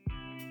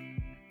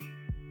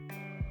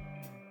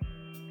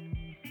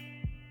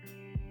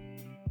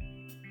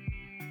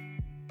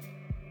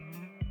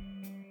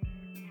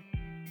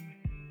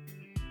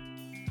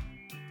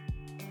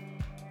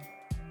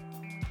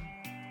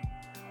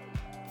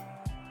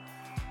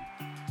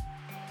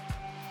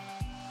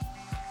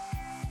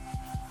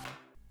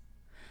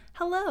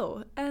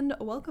Hello, and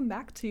welcome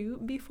back to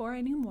Before I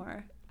Knew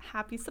More.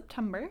 Happy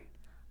September.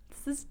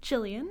 This is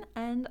Jillian,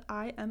 and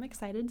I am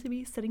excited to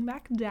be sitting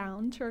back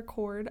down to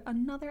record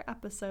another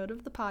episode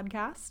of the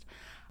podcast.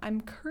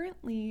 I'm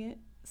currently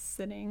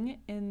sitting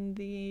in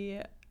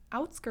the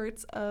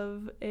outskirts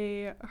of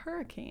a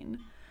hurricane.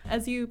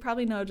 As you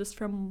probably know just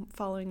from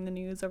following the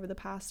news over the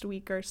past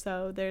week or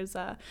so, there's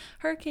a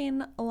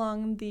hurricane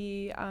along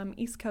the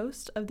east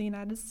coast of the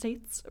United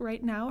States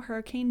right now,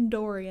 Hurricane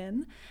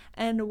Dorian.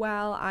 And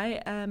while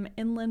I am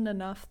inland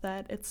enough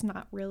that it's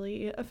not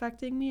really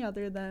affecting me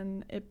other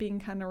than it being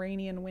kind of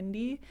rainy and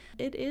windy,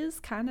 it is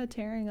kind of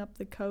tearing up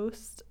the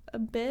coast a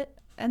bit.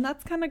 And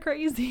that's kind of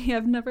crazy.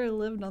 I've never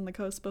lived on the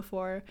coast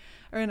before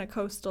or in a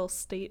coastal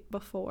state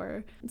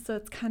before. So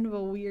it's kind of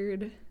a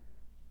weird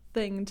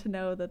thing to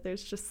know that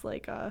there's just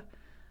like a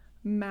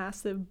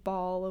massive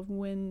ball of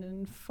wind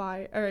and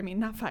fire,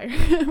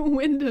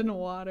 wind and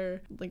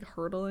water like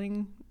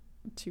hurtling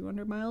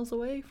 200 miles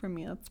away from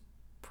me. That's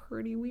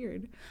pretty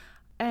weird.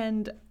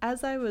 And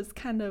as I was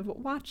kind of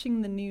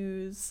watching the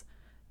news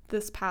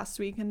this past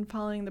week and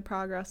following the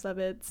progress of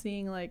it,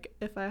 seeing like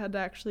if I had to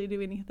actually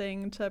do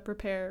anything to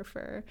prepare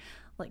for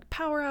like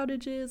power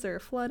outages or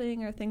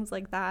flooding or things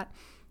like that,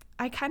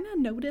 I kind of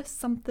noticed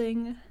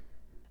something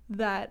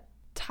that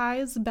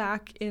ties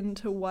back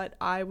into what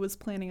I was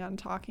planning on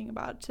talking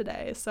about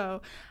today.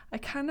 So I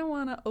kind of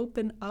want to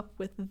open up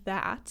with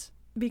that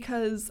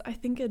because I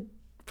think it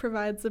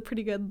provides a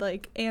pretty good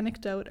like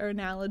anecdote or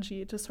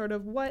analogy to sort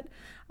of what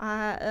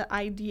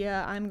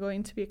idea I'm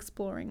going to be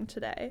exploring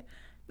today.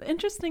 The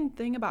interesting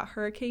thing about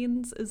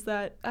hurricanes is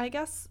that I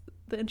guess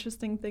the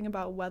interesting thing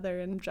about weather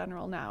in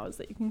general now is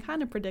that you can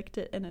kind of predict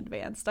it in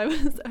advance. I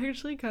was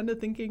actually kind of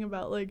thinking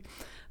about like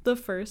the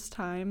first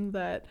time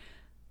that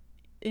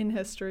in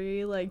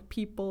history, like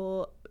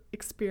people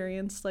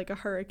experienced like a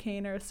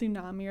hurricane or a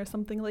tsunami or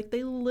something, like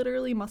they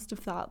literally must have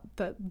thought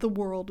that the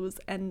world was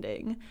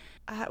ending.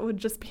 That would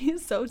just be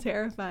so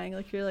terrifying.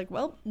 Like you're like,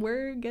 well,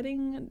 we're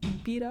getting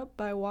beat up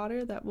by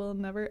water that will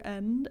never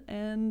end,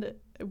 and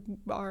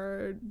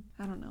our,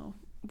 I don't know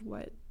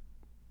what,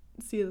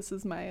 see, this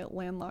is my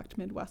landlocked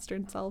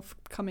Midwestern self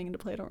coming into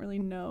play. I don't really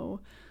know.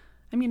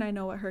 I mean, I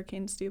know what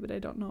hurricanes do, but I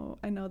don't know.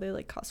 I know they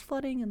like cause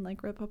flooding and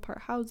like rip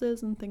apart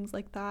houses and things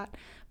like that.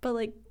 But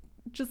like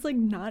just like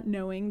not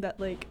knowing that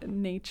like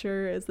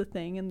nature is a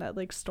thing and that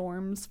like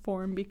storms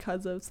form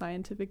because of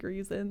scientific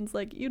reasons,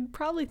 like you'd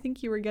probably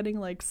think you were getting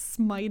like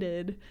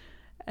smited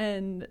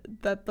and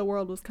that the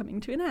world was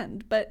coming to an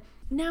end. But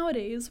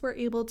nowadays we're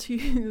able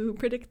to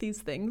predict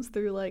these things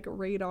through like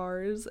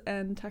radars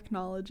and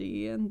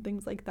technology and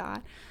things like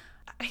that.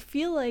 I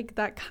feel like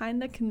that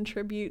kind of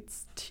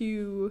contributes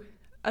to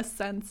a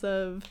sense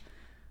of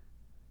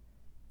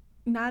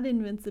not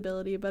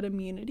invincibility but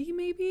immunity,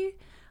 maybe,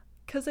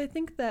 because I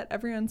think that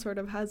everyone sort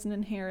of has an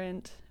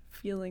inherent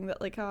feeling that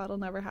like, oh, it'll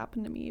never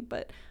happen to me,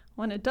 but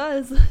when it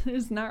does,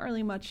 there's not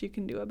really much you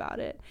can do about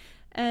it.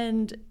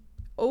 And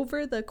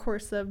over the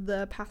course of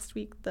the past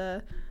week,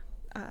 the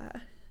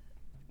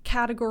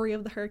category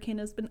of the hurricane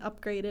has been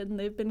upgraded, and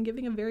they've been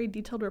giving a very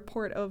detailed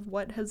report of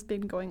what has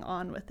been going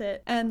on with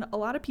it. And a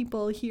lot of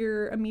people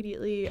hear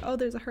immediately, oh,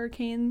 there's a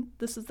hurricane,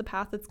 this is the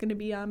path it's going to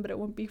be on, but it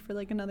won't be for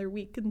like another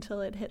week until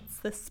it hits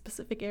this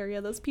specific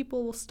area. Those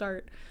people will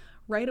start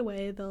right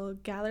away. They'll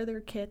gather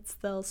their kits,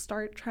 they'll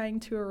start trying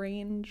to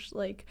arrange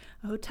like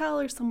a hotel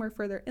or somewhere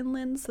further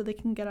inland so they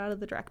can get out of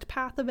the direct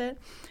path of it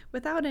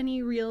without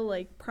any real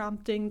like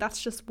prompting.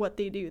 That's just what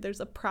they do.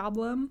 There's a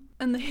problem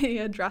and they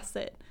address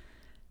it.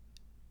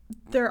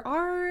 There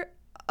are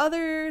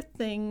other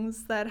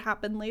things that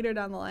happen later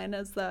down the line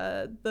as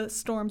the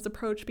storm's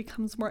approach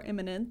becomes more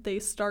imminent. They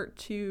start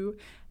to,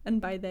 and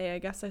by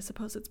they, I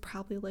suppose it's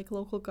probably like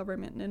local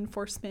government and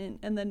enforcement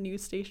and then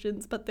news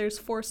stations, but there's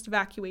forced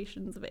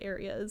evacuations of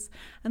areas.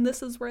 And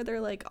this is where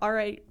they're like, all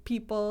right,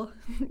 people,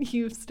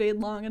 you've stayed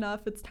long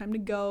enough. It's time to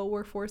go.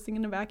 We're forcing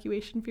an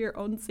evacuation for your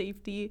own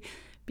safety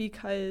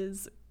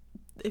because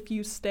if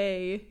you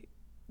stay,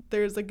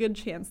 there's a good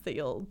chance that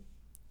you'll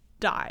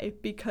die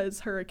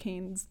because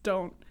hurricanes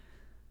don't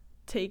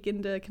take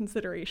into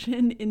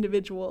consideration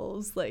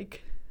individuals.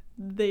 Like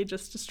they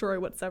just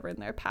destroy what's ever in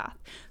their path.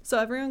 So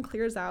everyone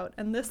clears out,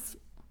 and this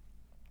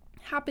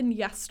happened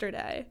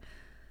yesterday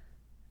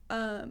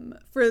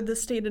for the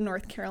state of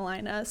North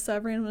Carolina. So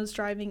everyone was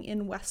driving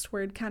in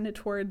westward kind of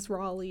towards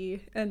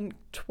Raleigh and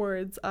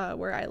towards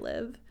where I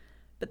live.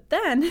 But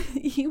then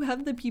you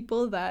have the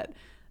people that,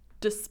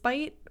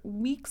 despite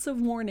weeks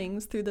of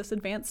warnings through this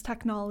advanced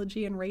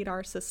technology and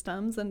radar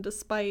systems, and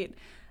despite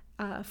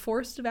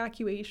forced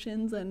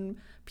evacuations and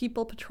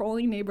people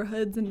patrolling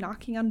neighborhoods and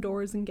knocking on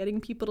doors and getting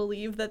people to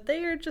leave, that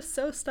they are just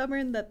so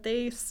stubborn that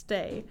they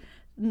stay.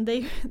 And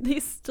they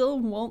still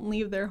won't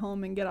leave their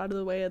home and get out of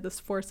the way of this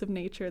force of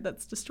nature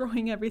that's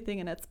destroying everything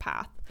in its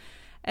path.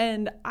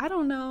 And I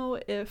don't know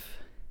if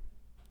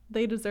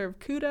they deserve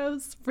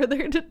kudos for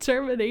their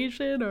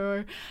determination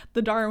or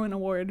the Darwin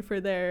Award for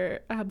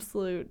their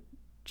absolute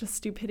just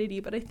stupidity,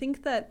 but I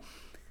think that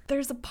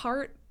there's a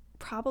part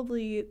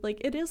probably,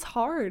 like, it is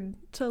hard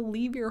to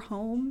leave your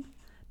home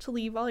to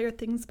leave all your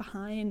things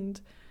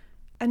behind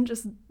and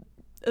just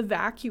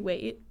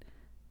evacuate,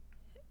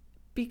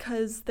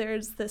 because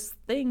there's this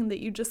thing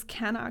that you just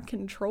cannot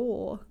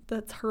control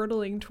that's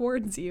hurtling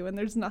towards you, and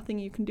there's nothing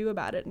you can do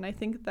about it. And I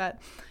think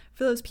that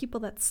for those people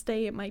that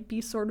stay, it might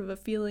be sort of a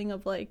feeling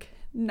of like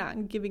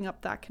not giving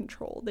up that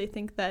control. They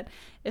think that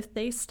if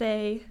they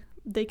stay,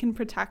 they can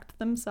protect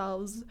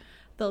themselves,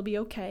 they'll be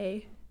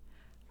okay,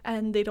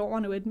 and they don't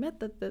want to admit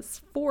that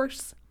this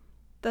force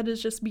that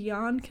is just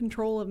beyond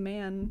control of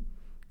man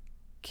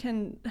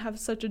can have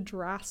such a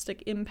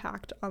drastic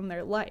impact on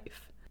their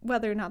life.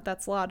 Whether or not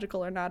that's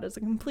logical or not is a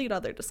complete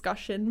other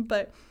discussion,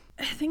 but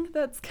I think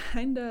that's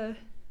kind of,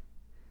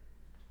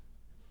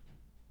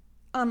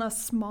 on a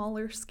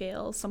smaller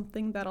scale,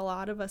 something that a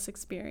lot of us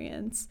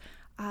experience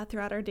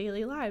throughout our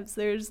daily lives.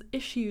 There's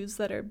issues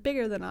that are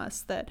bigger than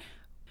us that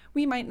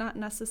we might not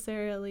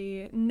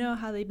necessarily know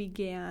how they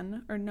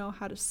began or know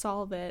how to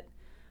solve it,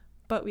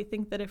 but we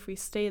think that if we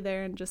stay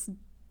there and just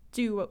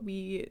do what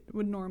we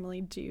would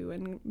normally do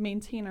and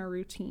maintain our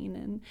routine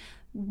and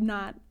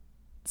not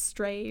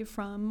stray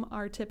from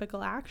our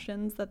typical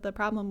actions, that the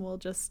problem will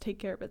just take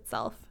care of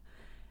itself.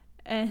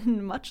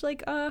 And much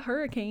like a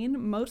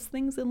hurricane, most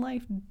things in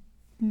life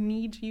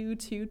need you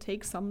to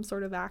take some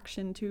sort of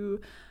action to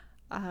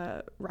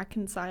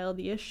reconcile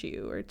the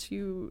issue or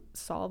to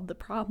solve the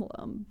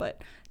problem.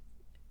 But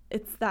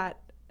it's that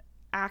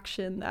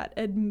action, that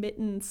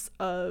admittance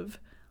of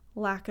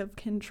lack of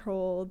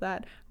control,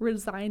 that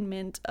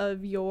resignment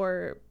of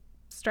your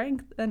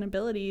strength and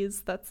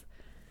abilities, that's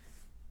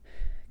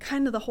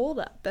kind of the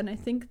holdup. And I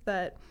think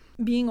that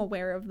being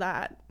aware of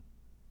that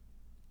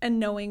and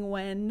knowing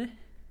when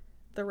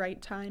the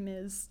right time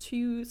is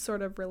to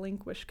sort of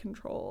relinquish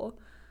control,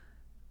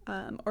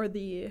 or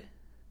the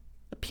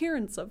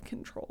appearance of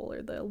control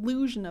or the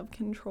illusion of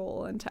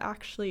control, and to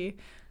actually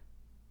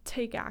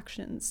take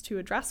actions to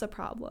address a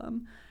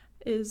problem,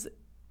 is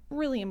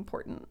really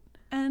important.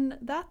 And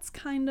that's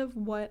kind of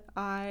what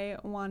I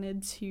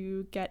wanted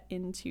to get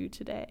into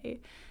today,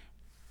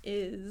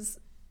 is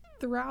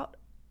throughout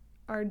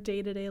our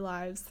day-to-day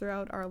lives,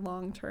 throughout our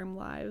long-term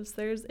lives,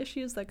 there's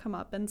issues that come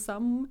up, and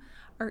some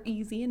are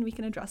easy and we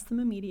can address them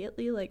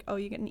immediately. Like, oh,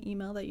 you get an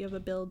email that you have a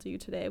bill due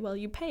today. Well,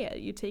 you pay it.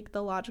 You take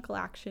the logical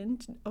action.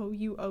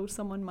 You owe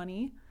someone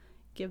money,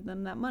 give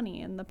them that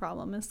money, and the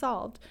problem is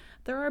solved.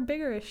 There are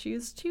bigger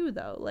issues too,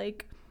 though,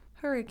 like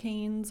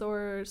hurricanes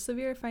or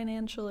severe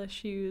financial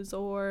issues,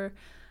 or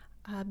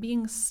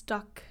being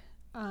stuck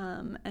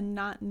and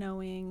not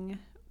knowing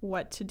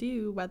what to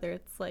do, whether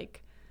it's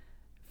like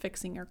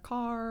fixing your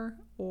car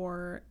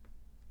or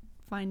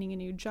finding a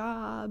new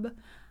job.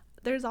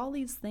 There's all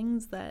these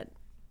things that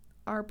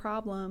are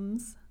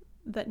problems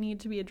that need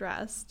to be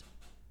addressed,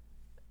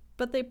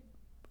 but they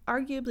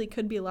arguably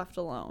could be left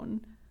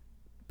alone.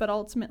 But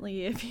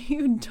ultimately, if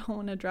you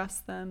don't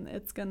address them,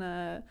 it's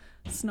gonna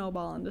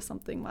snowball into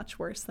something much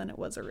worse than it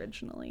was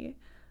originally.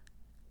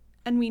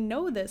 And we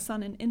know this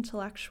on an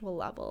intellectual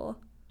level,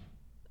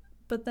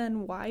 but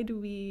then why do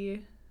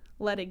we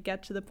let it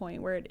get to the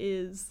point where it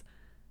is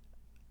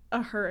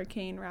a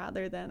hurricane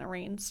rather than a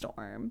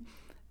rainstorm?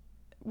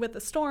 With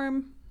a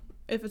storm,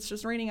 if it's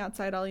just raining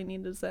outside, all you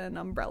need is an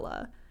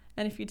umbrella.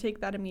 And if you take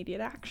that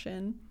immediate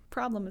action,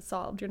 problem is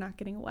solved. You're not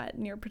getting wet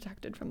and you're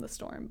protected from the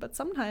storm. But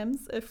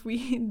sometimes if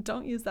we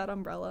don't use that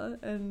umbrella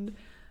and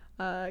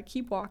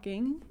keep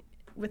walking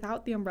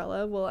without the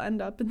umbrella, we'll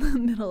end up in the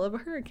middle of a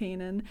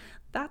hurricane, and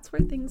that's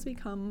where things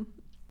become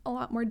a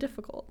lot more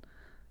difficult.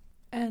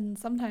 And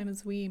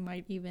sometimes we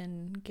might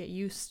even get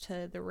used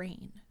to the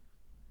rain.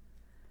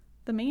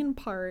 The main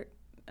part,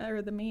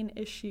 or the main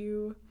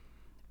issue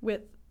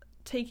with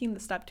taking the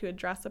step to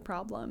address a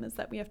problem, is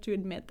that we have to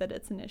admit that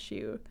it's an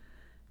issue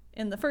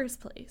in the first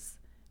place.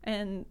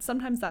 And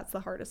sometimes that's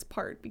the hardest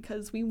part,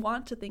 because we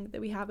want to think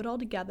that we have it all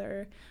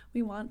together.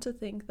 We want to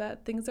think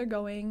that things are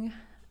going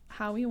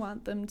how we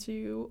want them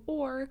to,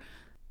 or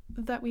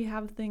that we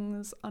have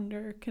things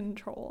under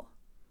control.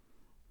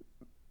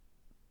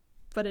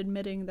 But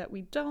admitting that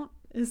we don't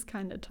is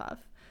kind of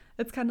tough.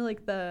 It's kind of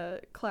like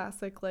the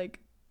classic, like,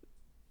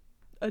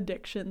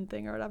 addiction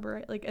thing or whatever,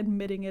 right? Like,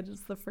 admitting it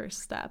is the first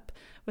step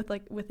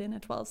within a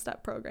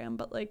 12-step program.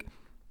 But like,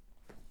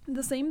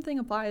 the same thing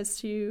applies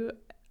to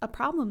a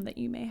problem that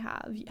you may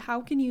have.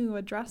 How can you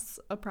address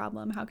a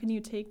problem? How can you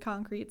take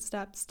concrete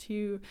steps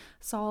to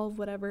solve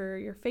whatever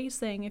you're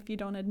facing if you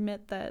don't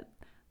admit that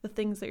the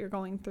things that you're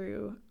going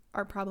through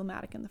are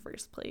problematic in the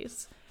first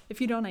place?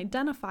 If you don't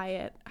identify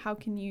it, how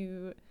can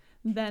you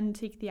then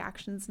take the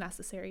actions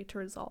necessary to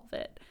resolve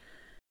it?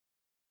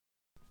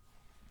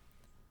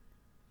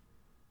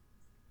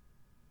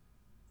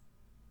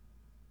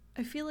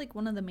 I feel like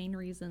one of the main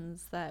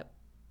reasons that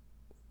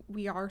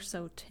we are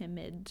so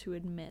timid to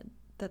admit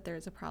that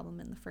there's a problem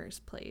in the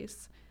first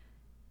place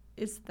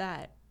is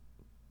that,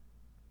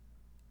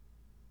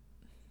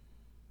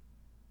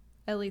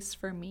 at least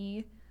for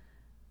me,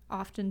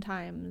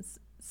 oftentimes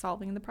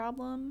solving the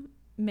problem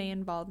may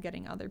involve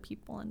getting other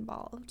people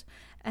involved.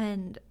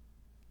 And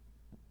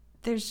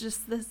there's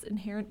just this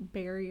inherent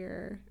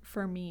barrier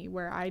for me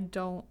where I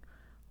don't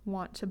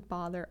want to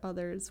bother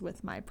others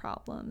with my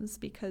problems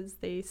because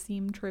they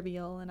seem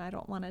trivial and I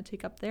don't want to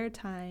take up their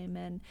time.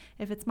 And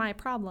if it's my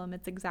problem,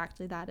 it's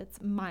exactly that.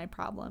 It's my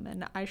problem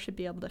and I should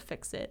be able to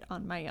fix it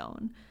on my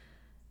own.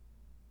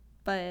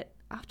 But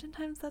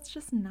oftentimes that's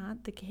just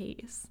not the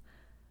case.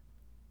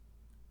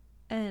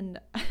 And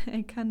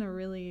I kind of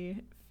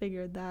really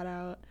figured that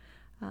out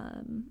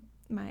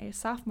my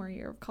sophomore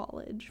year of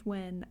college,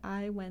 when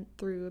I went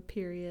through a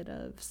period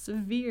of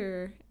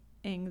severe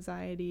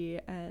anxiety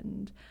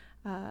and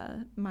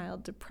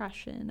mild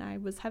depression. I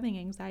was having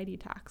anxiety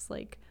attacks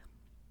like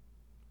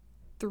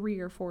 3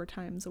 or 4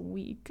 times a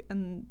week,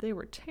 and they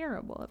were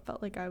terrible. It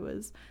felt like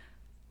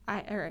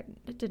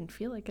it didn't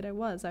feel like it. I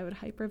would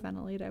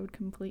hyperventilate. I would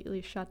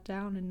completely shut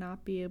down and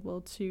not be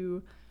able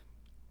to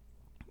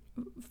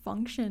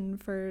function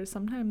for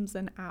sometimes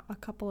a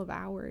couple of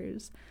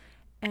hours.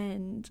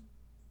 And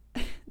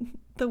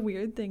the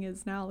weird thing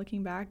is, now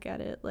looking back at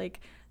it,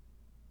 like,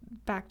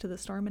 back to the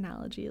storm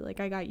analogy, like,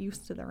 I got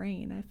used to the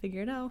rain. I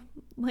figured,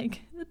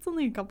 like, it's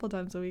only a couple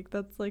times a week,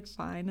 that's like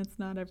fine, it's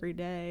not every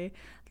day.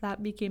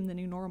 That became the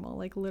new normal,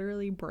 like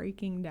literally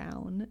breaking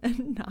down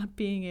and not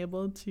being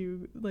able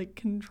to like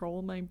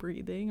control my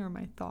breathing or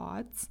my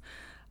thoughts,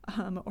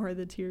 or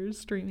the tears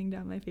streaming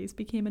down my face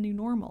became a new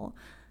normal.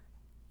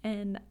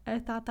 And I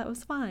thought that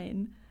was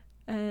fine,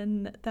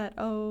 and that,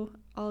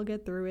 I'll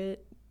get through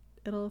it,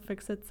 it'll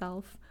fix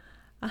itself.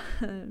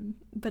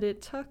 But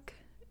it took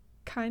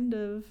kind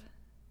of,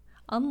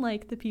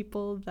 unlike the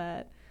people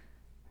that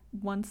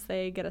once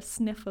they get a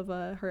sniff of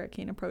a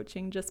hurricane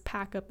approaching, just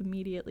pack up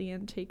immediately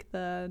and take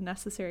the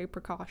necessary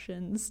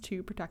precautions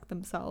to protect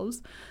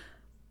themselves,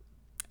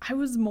 I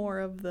was more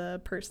of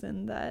the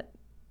person that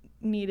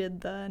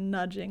needed the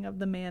nudging of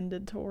the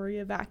mandatory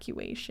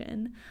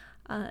evacuation,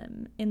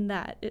 in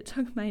that it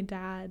took my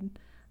dad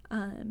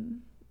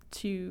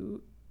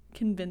to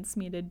convince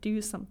me to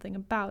do something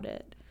about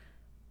it.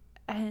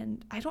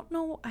 And I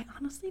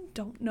honestly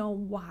don't know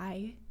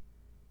why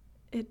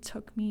it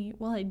took me,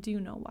 well, I do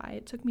know why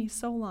it took me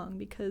so long,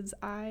 because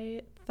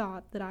I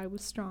thought that I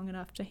was strong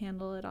enough to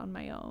handle it on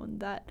my own,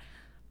 that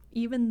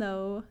even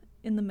though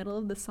in the middle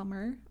of the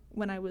summer,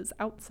 when I was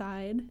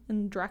outside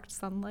in direct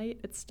sunlight,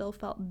 it still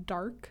felt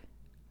dark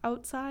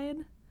outside,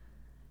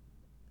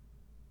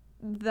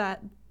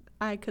 that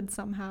I could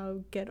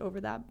somehow get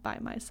over that by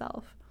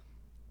myself.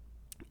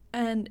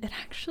 And it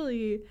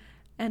actually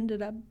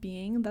ended up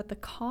being that the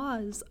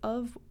cause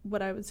of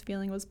what I was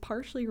feeling was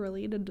partially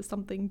related to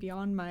something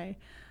beyond my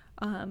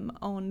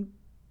own,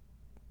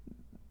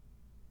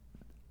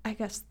 I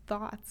guess,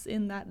 thoughts,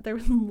 in that there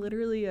was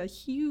literally a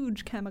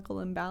huge chemical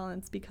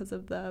imbalance because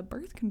of the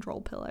birth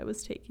control pill I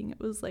was taking. It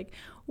was like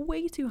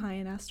way too high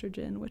in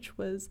estrogen, which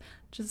was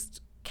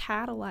just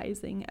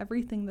catalyzing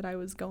everything that I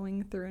was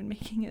going through and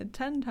making it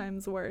 10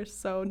 times worse.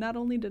 So not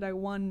only did I,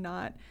 one,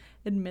 not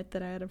admit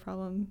that I had a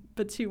problem,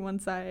 but two,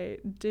 once I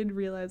did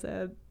realize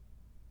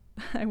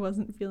I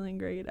wasn't feeling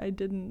great, I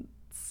didn't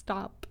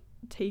stop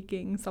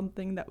taking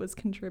something that was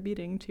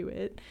contributing to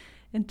it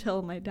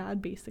until my dad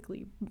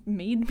basically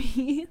made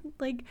me.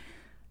 Like,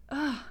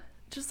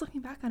 just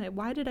looking back on it,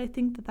 why did I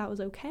think that that was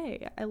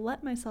okay? I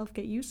let myself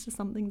get used to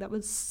something that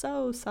was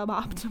so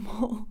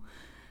suboptimal.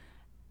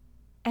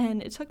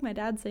 And it took my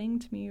dad saying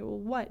to me, well,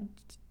 what?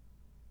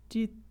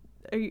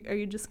 Are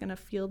you just going to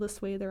feel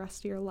this way the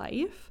rest of your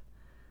life?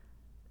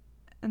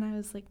 And I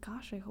was like,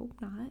 gosh, I hope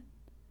not.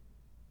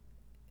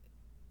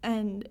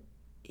 And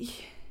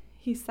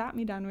he sat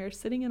me down. We were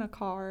sitting in a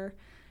car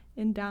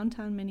in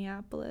downtown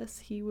Minneapolis.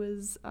 He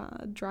was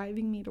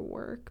driving me to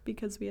work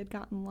because we had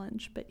gotten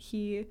lunch, but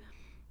he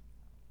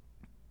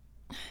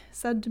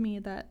said to me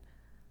that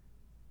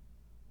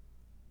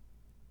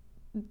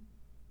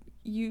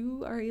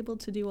you are able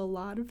to do a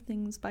lot of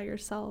things by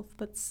yourself,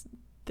 but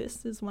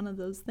this is one of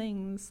those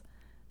things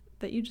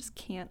that you just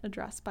can't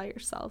address by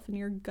yourself, and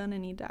you're gonna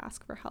need to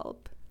ask for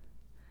help.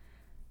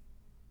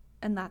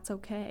 And that's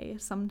okay.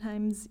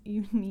 Sometimes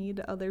you need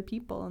other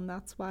people, and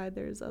that's why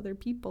there's other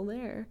people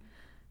there.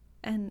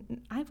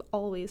 And I've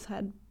always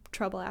had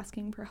trouble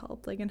asking for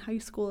help. Like in high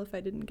school, if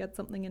I didn't get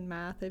something in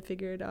math, I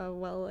figured,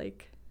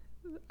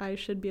 I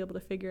should be able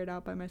to figure it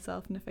out by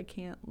myself. And if I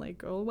can't,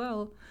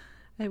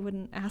 I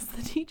wouldn't ask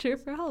the teacher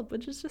for help,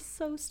 which is just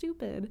so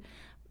stupid.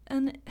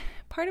 And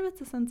part of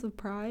it's a sense of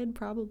pride,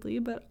 probably,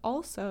 but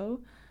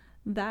also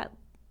that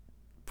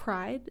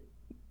pride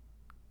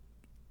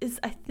is,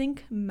 I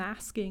think,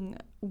 masking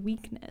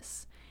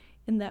weakness,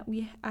 in that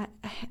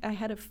I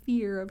had a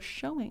fear of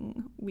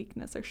showing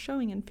weakness or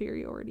showing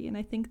inferiority. And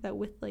I think that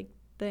with like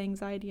the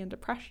anxiety and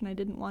depression, I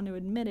didn't want to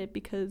admit it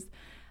because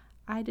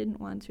I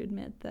didn't want to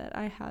admit that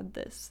I had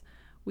this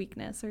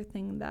weakness or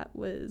thing that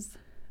was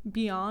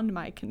beyond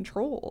my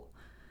control.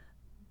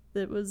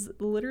 That was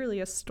literally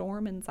a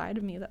storm inside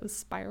of me that was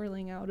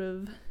spiraling out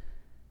of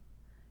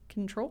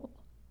control.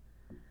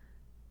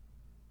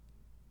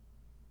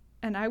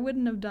 And I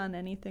wouldn't have done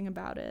anything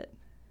about it.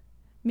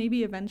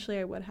 Maybe eventually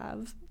I would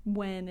have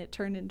when it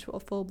turned into a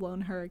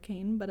full-blown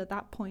hurricane, but at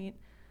that point,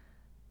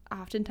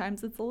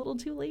 oftentimes it's a little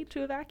too late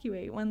to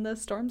evacuate. When the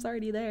storm's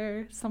already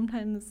there,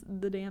 sometimes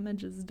the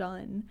damage is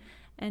done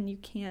and you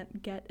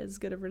can't get as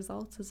good of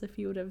results as if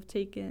you would have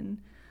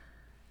taken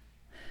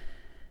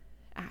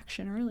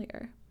action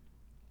earlier.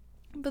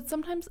 But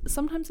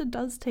sometimes it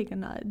does take a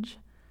nudge,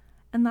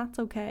 and that's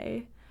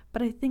okay.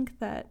 But I think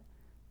that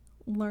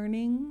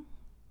learning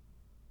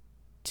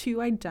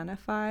to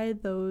identify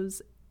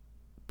those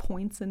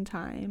points in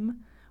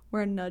time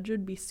where a nudge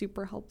would be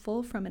super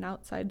helpful from an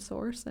outside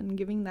source and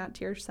giving that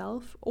to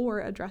yourself, or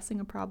addressing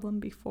a problem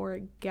before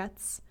it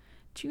gets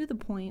to the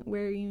point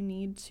where you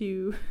need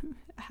to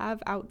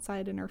have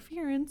outside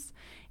interference,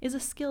 is a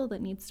skill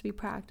that needs to be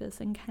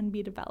practiced and can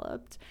be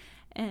developed.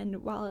 And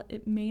while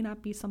it may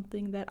not be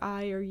something that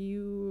I or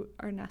you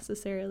are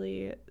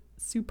necessarily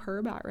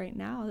superb at right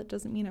now, that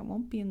doesn't mean it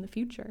won't be in the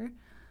future.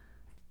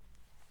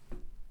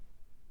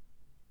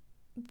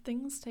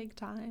 Things take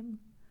time.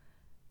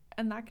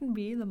 And that can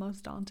be the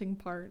most daunting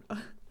part,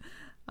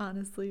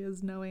 honestly,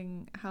 is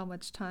knowing how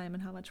much time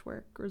and how much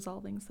work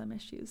resolving some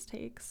issues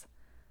takes.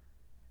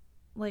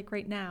 Like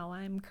right now,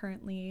 I'm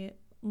currently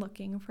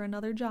looking for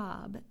another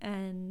job,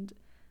 and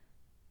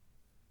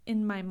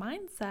in my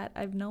mindset,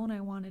 I've known I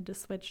wanted to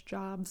switch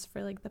jobs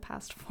for like the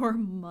past 4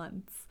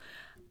 months,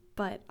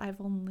 but I've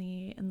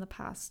only in the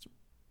past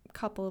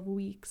couple of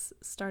weeks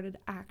started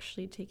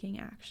actually taking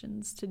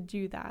actions to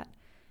do that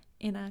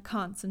in a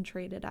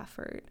concentrated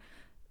effort.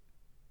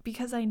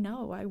 Because I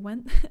know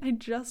I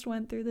just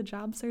went through the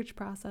job search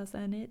process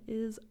and it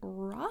is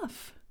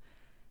rough.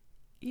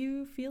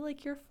 You feel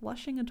like you're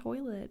flushing a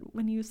toilet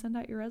when you send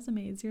out your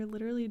resumes. You're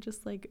literally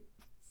just like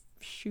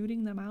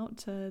shooting them out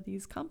to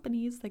these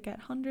companies that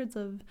get hundreds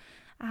of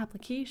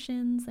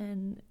applications,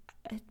 and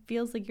it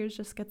feels like yours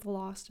just gets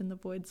lost in the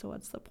void. So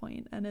what's the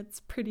point? And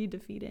it's pretty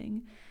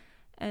defeating.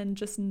 And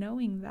just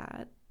knowing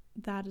that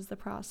is the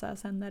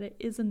process and that it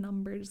is a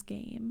numbers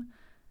game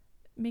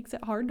makes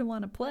it hard to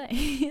want to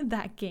play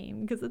that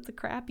game, because it's a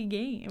crappy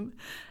game.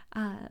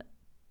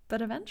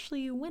 But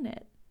eventually you win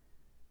it.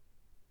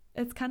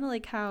 It's kind of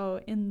like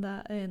how in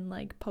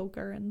like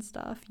poker and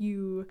stuff,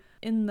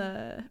 in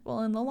the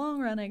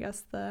long run, I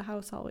guess the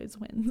house always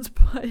wins,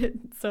 but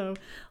so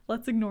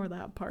let's ignore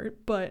that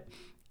part. But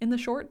in the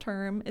short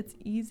term, it's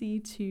easy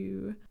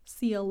to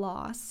see a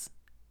loss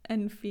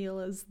and feel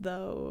as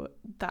though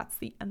that's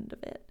the end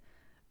of it.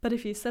 But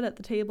if you sit at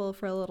the table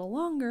for a little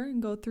longer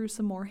and go through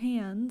some more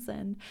hands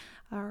and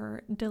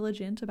are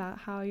diligent about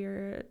how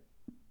you're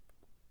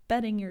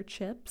betting your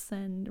chips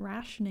and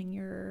rationing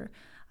your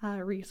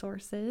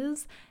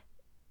resources,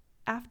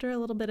 after a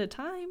little bit of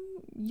time,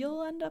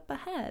 you'll end up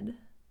ahead.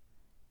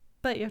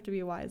 But you have to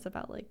be wise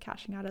about like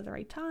cashing out at the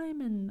right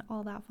time and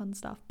all that fun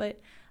stuff.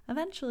 But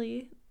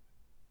eventually,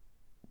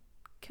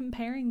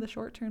 comparing the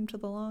short term to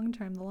the long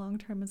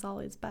term is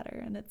always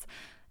better. And it's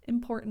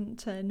important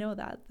to know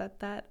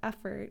that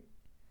effort,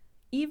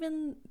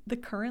 even the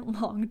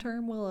current long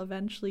term, will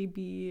eventually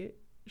be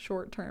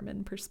short term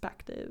in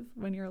perspective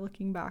when you're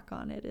looking back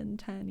on it in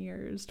 10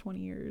 years, 20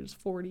 years,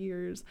 40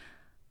 years,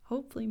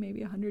 hopefully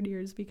maybe 100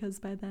 years, because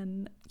by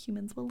then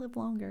humans will live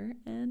longer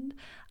and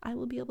I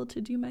will be able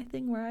to do my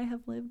thing where I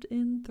have lived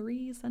in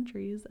 3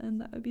 centuries,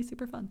 and that would be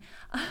super fun.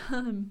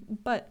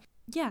 But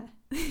yeah,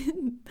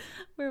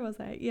 where was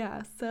I?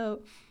 Yeah,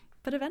 so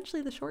but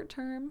eventually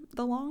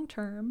the long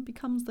term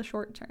becomes the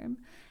short term.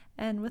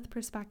 And with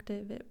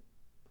perspective, it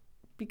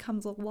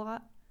becomes a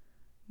lot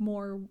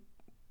more,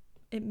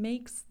 it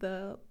makes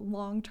the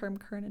long-term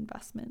current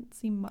investment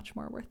seem much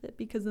more worth it,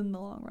 because in the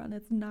long run,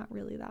 it's not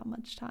really that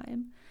much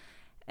time.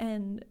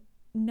 And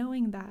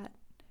knowing that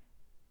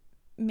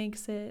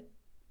makes it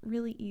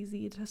really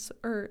easy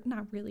or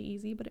not really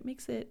easy, but it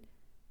makes it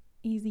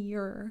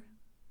easier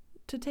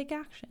to take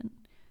action.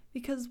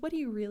 Because what do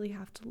you really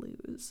have to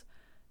lose?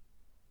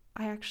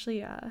 I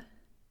actually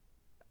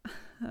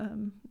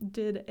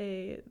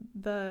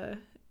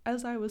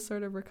as I was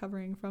sort of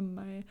recovering from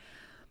my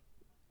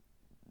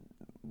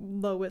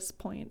lowest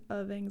point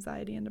of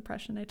anxiety and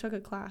depression, I took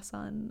a class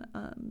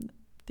on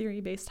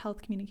theory-based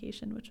health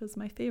communication, which was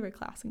my favorite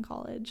class in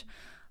college.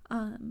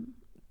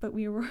 But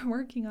we were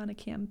working on a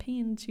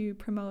campaign to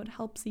promote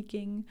help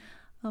seeking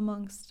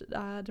amongst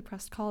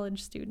depressed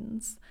college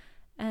students.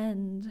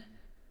 And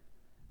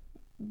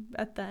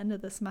at the end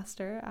of the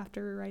semester,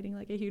 after writing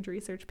like a huge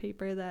research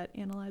paper that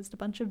analyzed a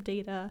bunch of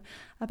data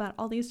about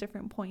all these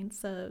different points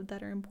that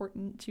are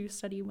important to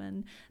study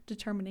when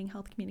determining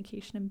health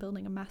communication and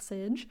building a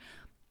message,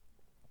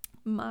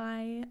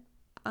 my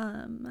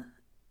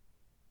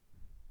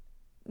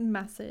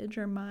message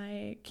or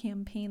my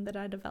campaign that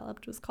I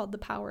developed was called The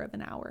Power of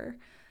an Hour.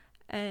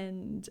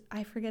 And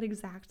I forget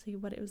exactly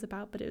what it was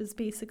about, but it was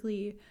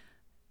basically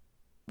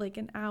like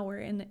an hour,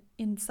 and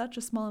in such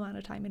a small amount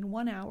of time, in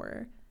 1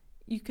 hour,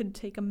 you could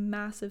take a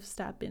massive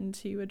step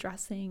into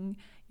addressing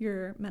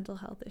your mental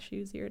health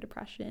issues, your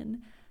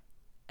depression.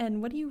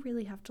 And what do you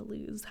really have to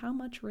lose? How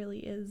much really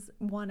is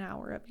 1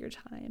 hour of your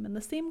time? And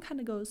the same kind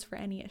of goes for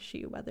any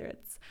issue, whether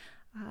it's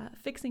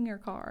fixing your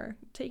car,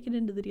 take it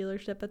into the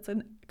dealership. It's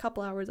a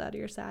couple hours out of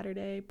your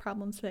Saturday,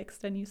 problems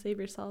fixed, and you save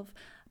yourself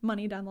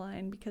money down the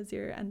line because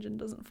your engine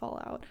doesn't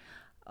fall out,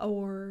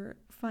 or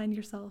find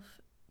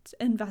yourself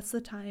invest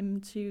the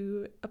time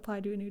to apply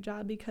to a new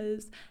job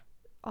because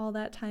all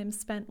that time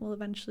spent will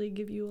eventually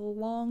give you a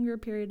longer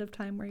period of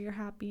time where you're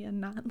happy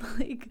and not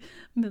like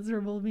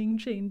miserable being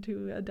chained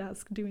to a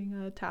desk doing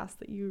a task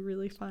that you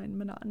really find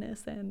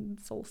monotonous and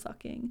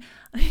soul-sucking.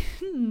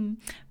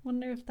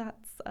 Wonder if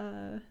that's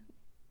a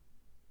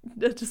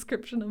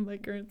description of my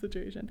current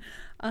situation.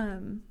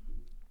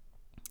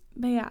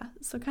 But yeah,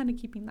 so kind of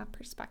keeping that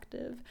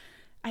perspective,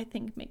 I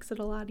think, makes it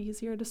a lot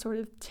easier to sort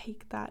of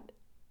take that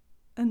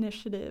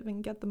initiative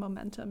and get the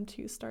momentum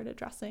to start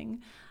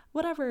addressing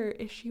whatever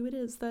issue it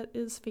is that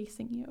is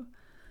facing you.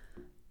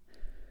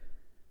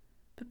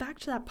 But back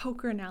to that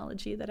poker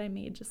analogy that I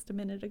made just a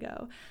minute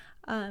ago.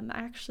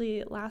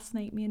 Actually, last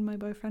night, me and my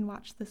boyfriend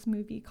watched this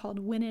movie called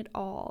Win It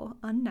All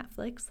on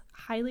Netflix.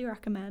 Highly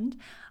recommend.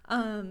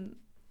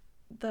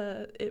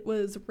 It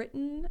was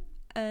written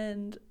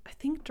and I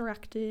think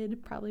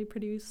directed, probably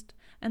produced,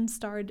 and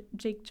starred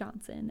Jake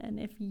Johnson. And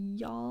if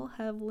y'all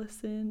have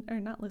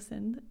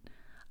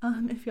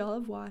if y'all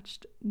have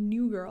watched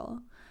New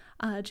Girl,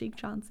 Jake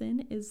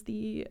Johnson is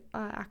the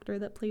actor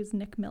that plays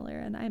Nick Miller,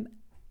 and I'm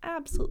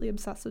absolutely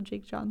obsessed with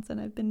Jake Johnson.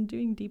 I've been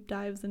doing deep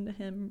dives into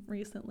him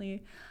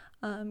recently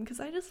because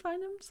I just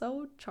find him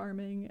so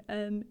charming,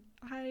 and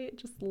I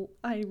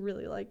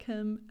really like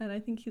him, and I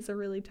think he's a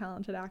really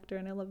talented actor,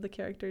 and I love the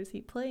characters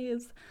he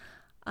plays.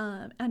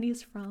 And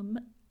he's from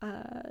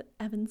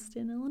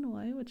Evanston,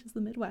 Illinois, which is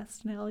the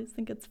Midwest, and I always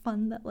think it's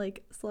fun that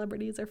like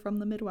celebrities are from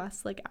the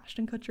Midwest, like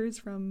Ashton Kutcher's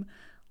from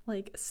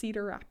like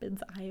Cedar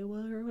Rapids,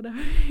 Iowa or whatever.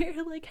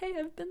 Like, hey,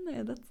 I've been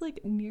there, that's like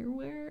near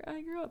where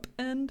I grew up.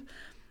 And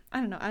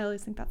I don't know, I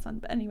always think that's fun.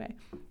 But anyway,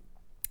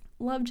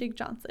 love Jake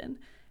Johnson,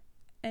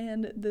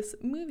 and this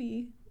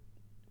movie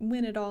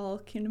Win It All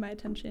came to my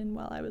attention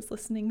while I was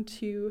listening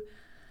to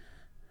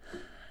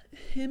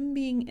him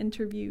being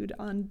interviewed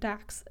on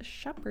Dax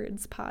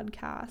Shepard's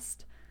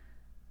podcast,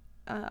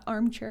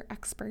 Armchair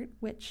Expert,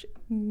 which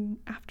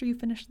after you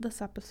finish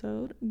this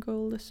episode,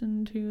 go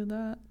listen to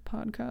that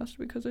podcast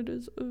because it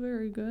is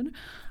very good.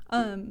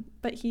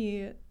 But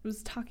he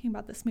was talking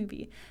about this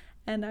movie,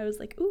 and I was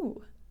like,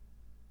 ooh,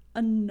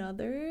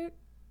 another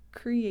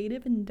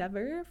creative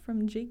endeavor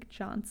from Jake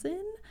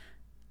Johnson.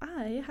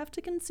 I have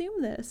to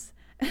consume this.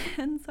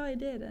 And so I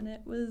did, and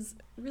it was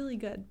really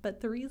good. But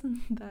the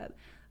reason that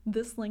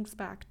this links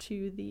back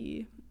to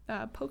the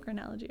poker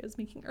analogy I was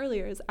making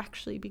earlier is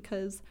actually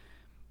because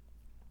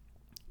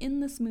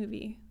in this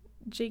movie,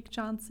 Jake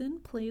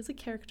Johnson plays a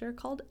character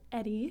called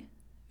Eddie,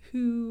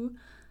 who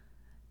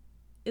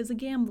is a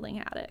gambling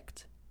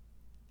addict.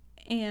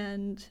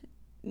 And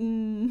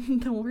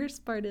the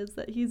worst part is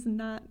that he's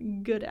not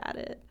good at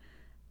it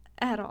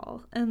at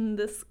all. And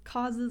this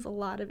causes a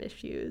lot of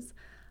issues.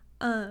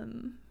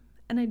 And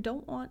I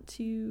don't want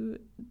to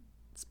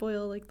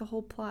spoil like the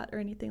whole plot or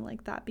anything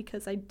like that,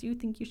 because I do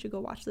think you should go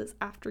watch this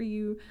after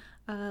you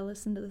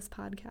listen to this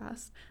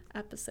podcast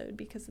episode,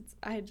 because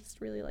I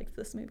just really liked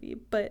this movie.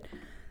 But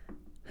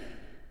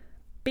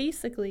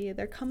basically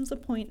there comes a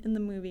point in the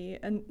movie,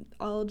 and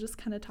I'll just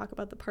kind of talk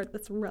about the part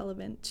that's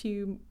relevant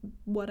to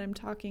what I'm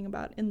talking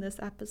about in this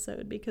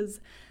episode,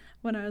 because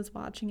when I was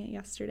watching it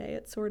yesterday,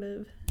 it sort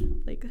of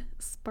like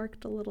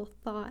sparked a little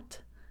thought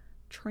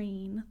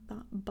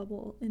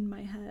bubble in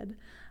my head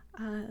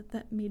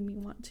that made me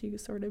want to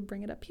sort of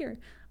bring it up here.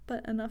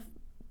 But enough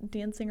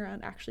dancing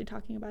around actually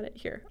talking about it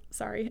here.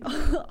 Sorry,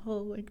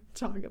 I'll like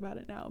talk about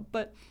it now.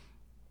 But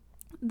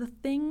the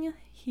thing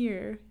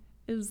here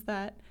is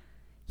that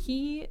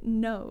he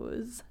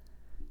knows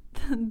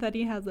that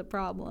he has a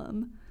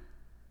problem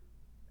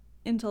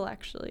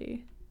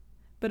intellectually,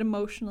 but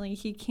emotionally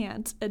he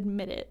can't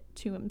admit it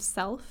to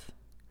himself,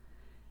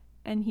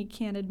 and he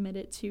can't admit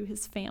it to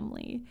his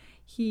family.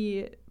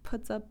 He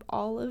puts up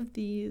all of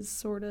these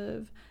sort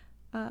of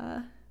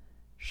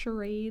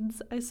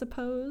charades, I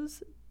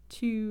suppose,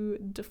 to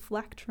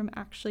deflect from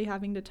actually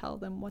having to tell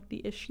them what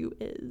the issue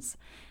is.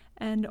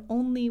 And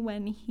only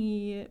when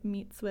he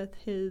meets with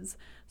his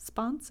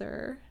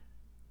sponsor,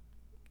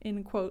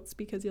 in quotes,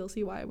 because you'll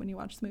see why when you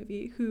watch the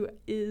movie, who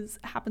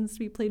happens to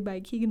be played by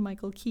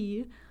Keegan-Michael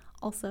Key,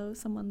 also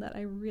someone that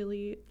I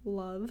really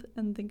love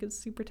and think is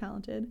super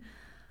talented.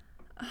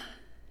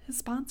 His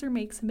sponsor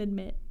makes him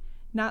admit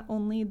not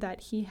only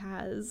that he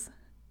has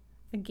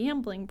a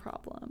gambling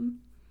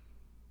problem.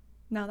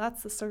 Now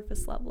that's the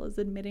surface level, is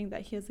admitting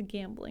that he has a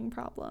gambling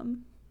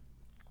problem.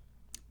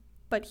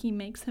 But he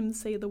makes him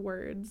say the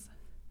words,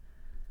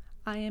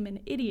 "I am an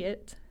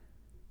idiot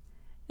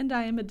and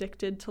I am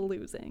addicted to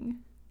losing."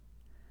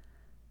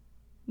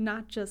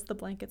 Not just the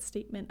blanket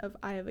statement of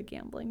 "I have a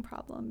gambling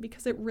problem,"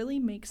 because it really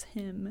makes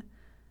him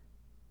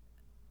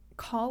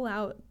call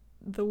out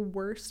the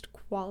worst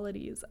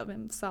qualities of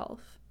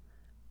himself.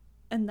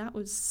 And that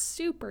was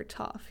super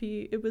tough.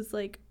 It was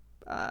like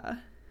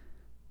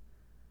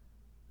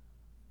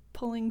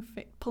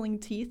pulling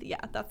teeth.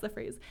 Yeah, that's the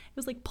phrase. It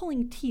was like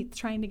pulling teeth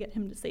trying to get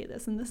him to say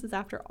this. And this is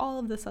after all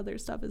of this other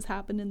stuff has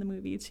happened in the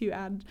movie to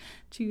add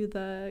to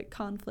the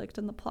conflict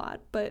and the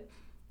plot. But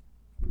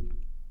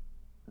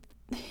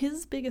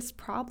his biggest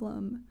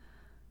problem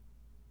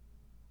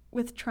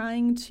with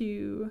trying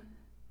to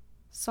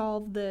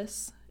solve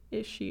this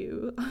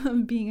issue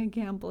of being a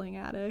gambling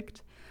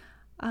addict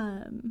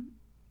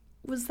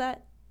was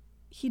that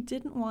he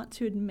didn't want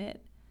to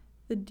admit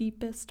the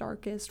deepest,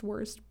 darkest,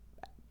 worst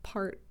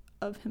part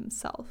of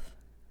himself.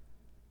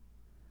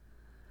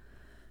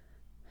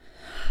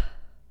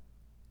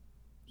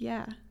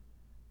 Yeah,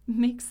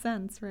 makes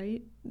sense,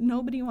 right?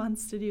 Nobody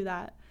wants to do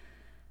that.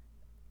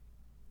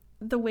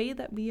 The way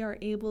that we are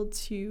able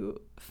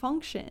to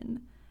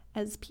function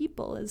as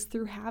people is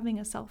through having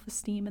a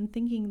self-esteem and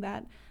thinking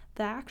that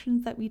the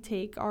actions that we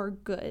take are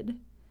good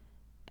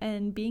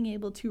and being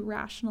able to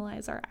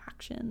rationalize our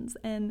actions.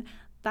 And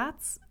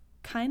that's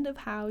kind of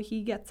how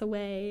he gets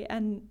away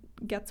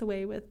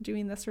with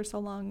doing this for so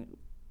long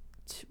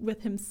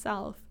with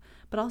himself,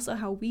 but also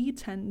how we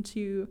tend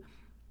to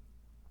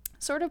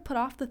sort of put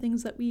off the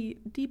things that we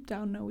deep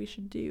down know we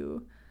should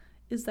do,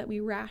 is that we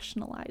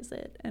rationalize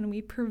it and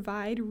we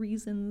provide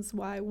reasons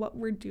why what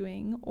we're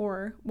doing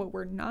or what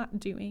we're not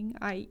doing,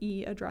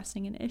 i.e.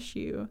 addressing an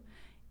issue,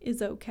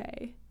 is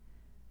okay.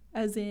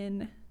 As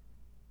in,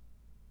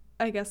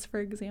 I guess, for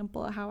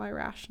example, how I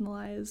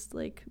rationalized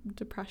like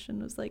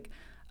depression was like,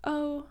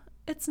 oh,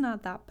 it's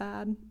not that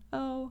bad.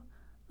 Oh,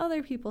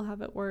 other people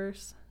have it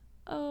worse.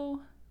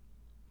 Oh,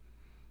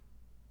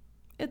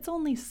 it's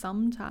only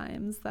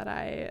sometimes that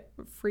I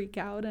freak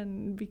out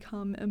and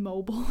become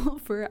immobile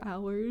for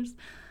hours.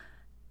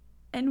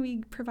 And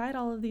we provide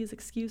all of these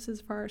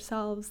excuses for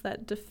ourselves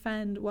that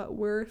defend what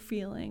we're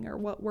feeling or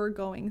what we're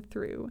going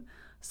through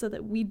so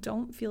that we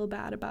don't feel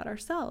bad about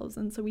ourselves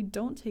and so we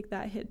don't take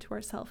that hit to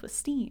our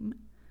self-esteem.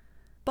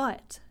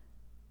 But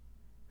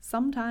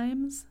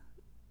sometimes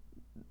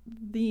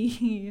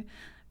the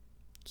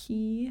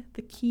key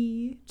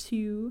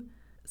to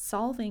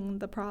solving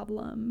the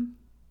problem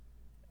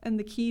and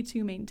the key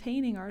to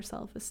maintaining our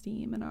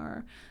self-esteem and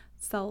our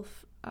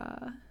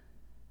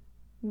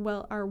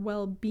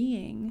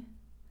well-being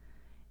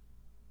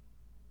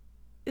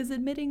is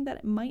admitting that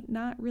it might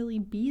not really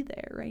be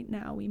there right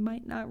now. We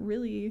might not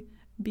really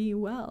be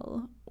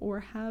well or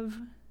have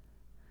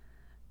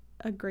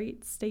a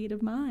great state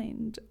of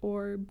mind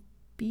or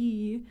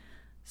be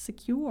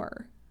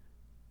secure.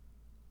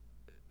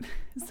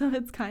 So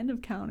it's kind of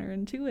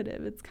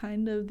counterintuitive. It's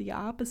kind of the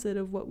opposite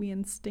of what we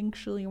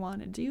instinctually want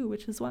to do,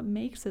 which is what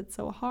makes it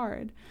so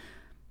hard.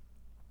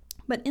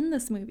 But in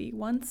this movie,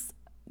 once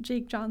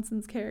Jake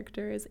Johnson's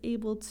character is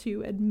able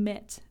to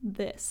admit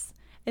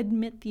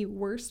the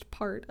worst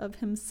part of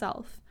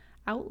himself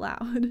out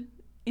loud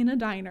in a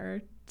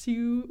diner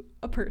to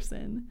a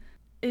person,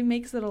 it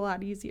makes it a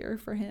lot easier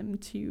for him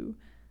to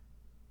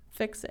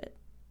fix it.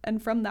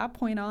 And from that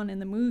point on in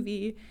the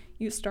movie,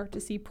 you start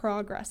to see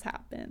progress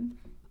happen.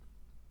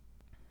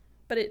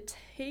 But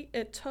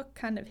it took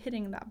kind of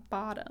hitting that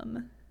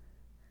bottom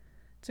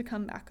to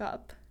come back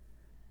up.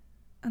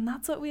 And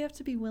that's what we have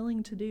to be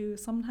willing to do.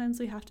 Sometimes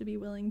we have to be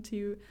willing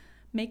to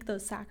make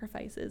those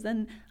sacrifices.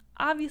 And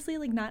obviously,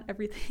 like, not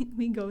everything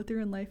we go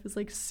through in life is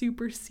like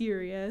super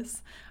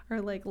serious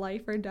or like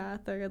life or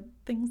death or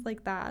things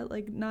like that.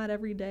 Like, not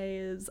every day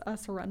is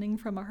us running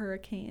from a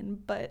hurricane,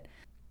 but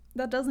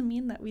that doesn't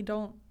mean that we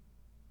don't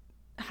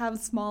have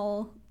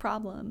small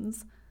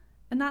problems.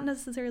 And not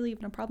necessarily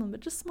even a problem,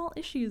 but just small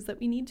issues that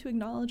we need to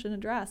acknowledge and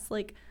address,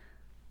 like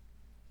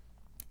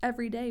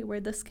every day, where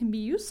this can be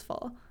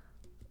useful.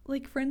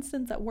 Like, for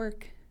instance, at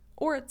work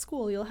or at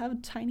school, you'll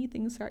have tiny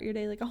things throughout your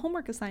day, like a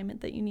homework assignment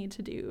that you need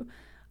to do,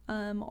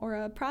 or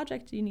a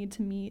project you need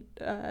to meet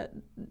to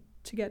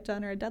get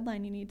done, or a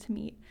deadline you need to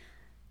meet.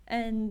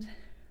 And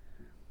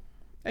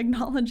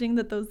acknowledging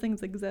that those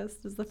things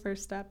exist is the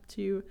first step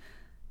to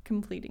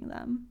completing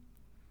them.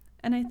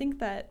 And I think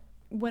that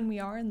when we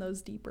are in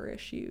those deeper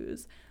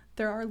issues,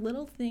 there are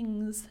little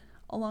things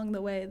along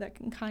the way that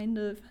can kind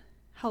of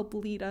help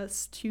lead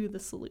us to the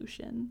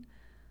solution.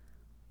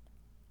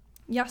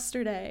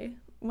 Yesterday,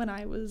 when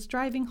I was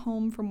driving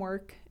home from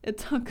work, it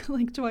took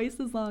like twice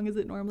as long as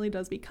it normally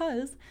does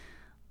because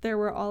there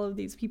were all of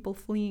these people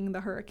fleeing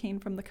the hurricane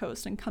from the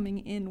coast and coming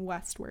in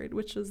westward,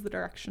 which is the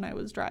direction I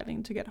was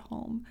driving to get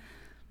home.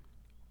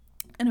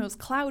 And it was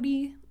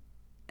cloudy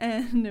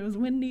and it was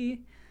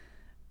windy.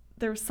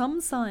 There was some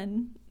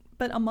sun.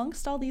 But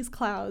amongst all these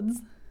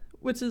clouds,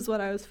 which is what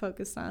I was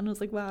focused on,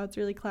 was like, wow, it's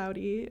really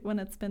cloudy when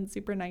it's been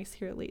super nice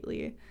here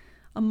lately.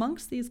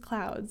 Amongst these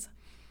clouds,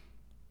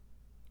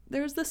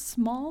 there's this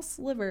small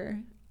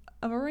sliver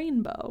of a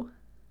rainbow.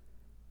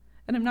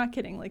 And I'm not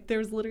kidding. Like,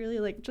 there's literally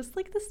like just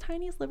like this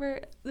tiny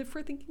sliver. If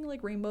we're thinking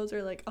like rainbows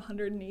are like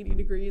 180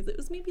 degrees, it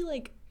was maybe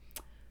like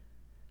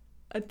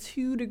a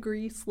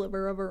 2-degree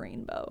sliver of a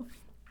rainbow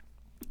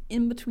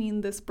in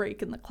between this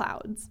break in the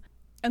clouds.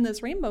 And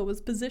this rainbow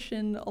was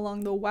positioned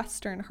along the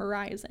western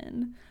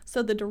horizon,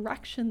 so the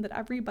direction that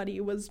everybody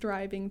was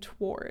driving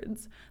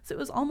towards. So it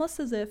was almost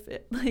as if,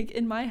 like,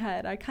 in my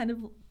head, I kind of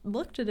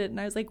looked at it and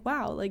I was like,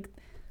 wow, like,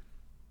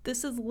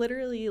 this is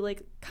literally,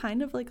 like,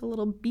 kind of like a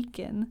little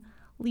beacon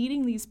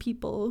leading these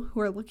people who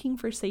are looking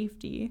for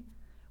safety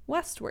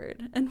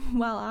westward. And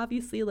while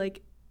obviously,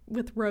 like,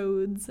 with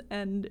roads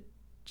and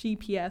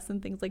GPS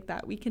and things like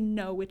that, we can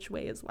know which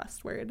way is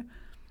westward.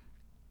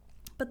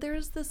 But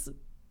there's this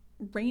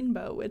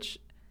rainbow, which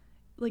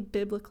like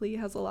biblically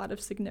has a lot of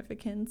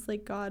significance.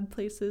 Like God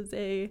places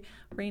a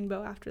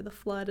rainbow after the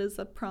flood as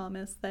a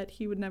promise that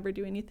he would never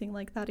do anything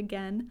like that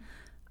again.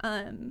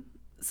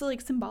 So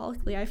like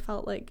symbolically, I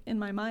felt like in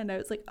my mind, I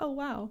was like, oh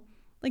wow,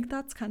 like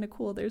that's kind of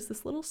cool. There's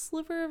this little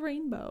sliver of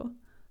rainbow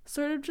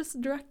sort of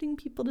just directing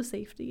people to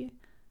safety.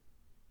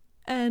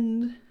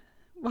 And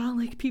while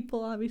like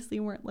people obviously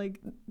weren't like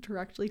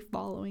directly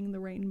following the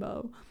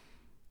rainbow,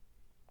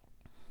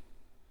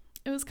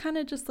 it was kind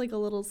of just like a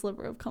little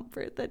sliver of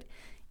comfort that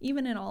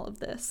even in all of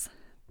this,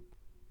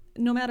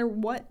 no matter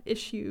what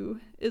issue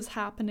is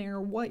happening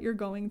or what you're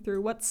going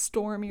through, what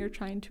storm you're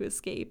trying to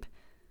escape,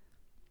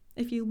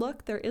 if you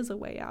look, there is a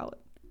way out.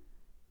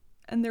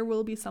 And there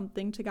will be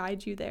something to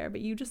guide you there,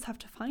 but you just have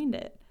to find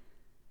it.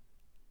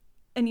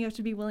 And you have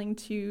to be willing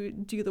to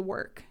do the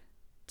work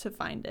to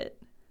find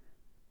it,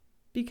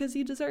 because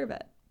you deserve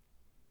it.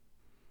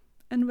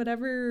 And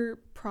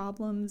whatever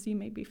problems you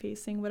may be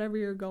facing, whatever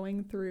you're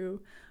going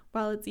through,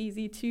 while it's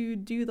easy to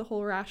do the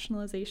whole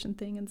rationalization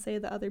thing and say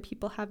that other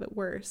people have it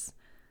worse,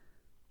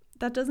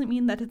 that doesn't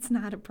mean that it's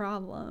not a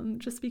problem.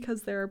 Just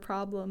because there are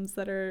problems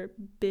that are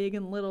big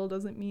and little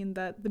doesn't mean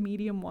that the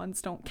medium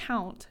ones don't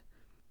count.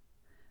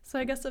 So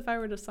I guess if I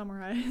were to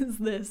summarize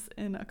this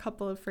in a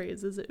couple of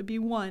phrases, it would be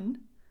 1,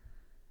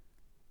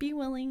 be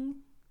willing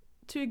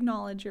to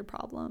acknowledge your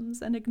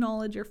problems and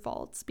acknowledge your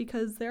faults,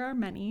 because there are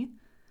many.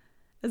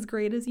 As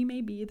great as you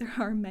may be, there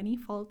are many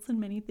faults and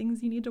many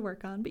things you need to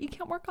work on, but you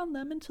can't work on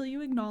them until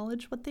you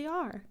acknowledge what they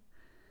are.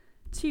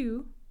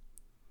 2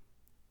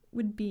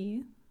 would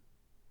be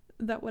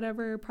that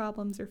whatever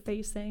problems you're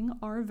facing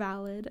are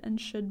valid and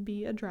should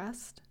be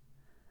addressed.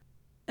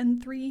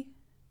 And 3,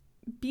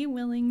 be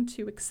willing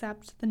to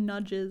accept the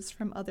nudges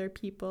from other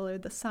people or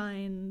the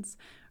signs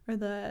or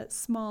the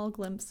small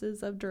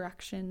glimpses of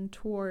direction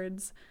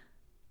towards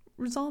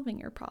resolving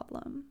your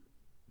problem.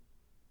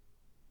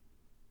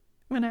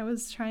 When I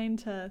was trying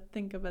to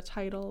think of a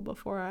title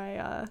before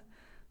I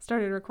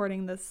started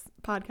recording this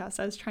podcast,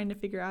 I was trying to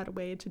figure out a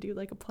way to do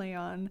like a play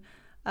on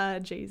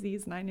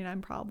Jay-Z's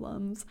 99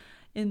 Problems,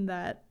 in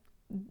that,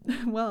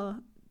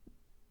 well,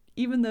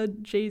 even though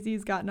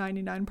Jay-Z's got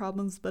 99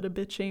 problems but a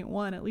bitch ain't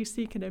one, at least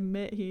he can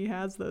admit he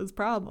has those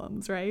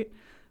problems, right?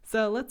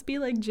 So let's be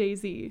like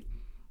Jay-Z.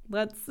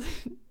 Let's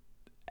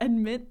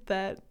admit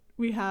that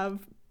we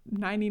have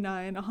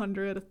 99,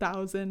 100,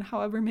 1,000,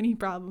 however many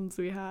problems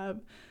we have,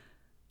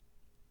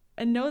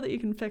 and know that you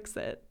can fix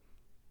it.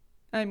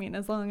 I mean,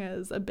 as long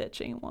as a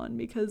bitch ain't one,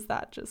 because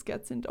that just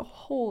gets into a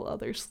whole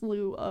other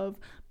slew of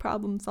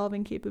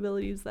problem-solving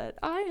capabilities that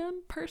I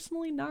am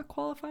personally not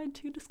qualified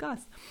to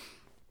discuss.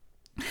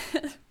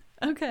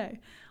 Okay,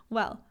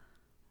 well,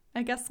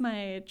 I guess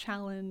my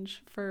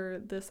challenge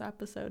for this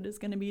episode is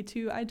going to be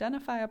to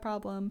identify a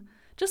problem,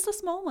 just a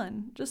small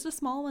one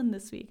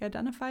this week.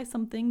 Identify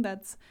something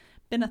that's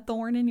been a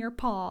thorn in your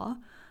paw,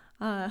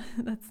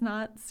 that's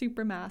not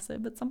super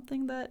massive, but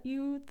something that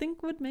you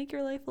think would make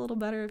your life a little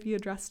better if you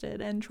addressed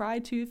it, and try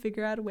to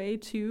figure out a way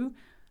to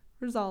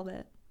resolve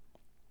it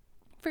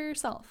for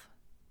yourself,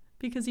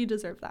 because you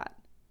deserve that.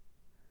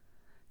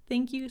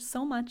 Thank you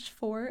so much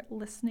for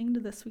listening to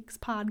this week's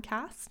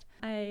podcast.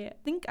 I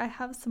think I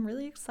have some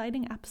really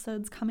exciting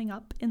episodes coming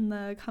up in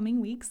the coming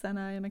weeks, and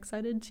I am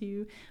excited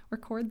to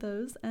record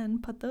those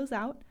and put those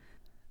out.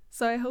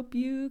 So I hope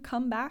you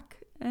come back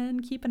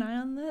and keep an eye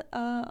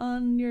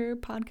on your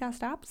podcast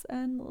apps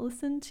and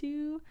listen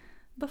to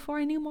Before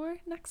I Knew More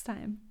next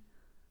time.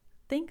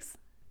 Thanks,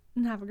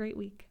 and have a great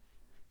week.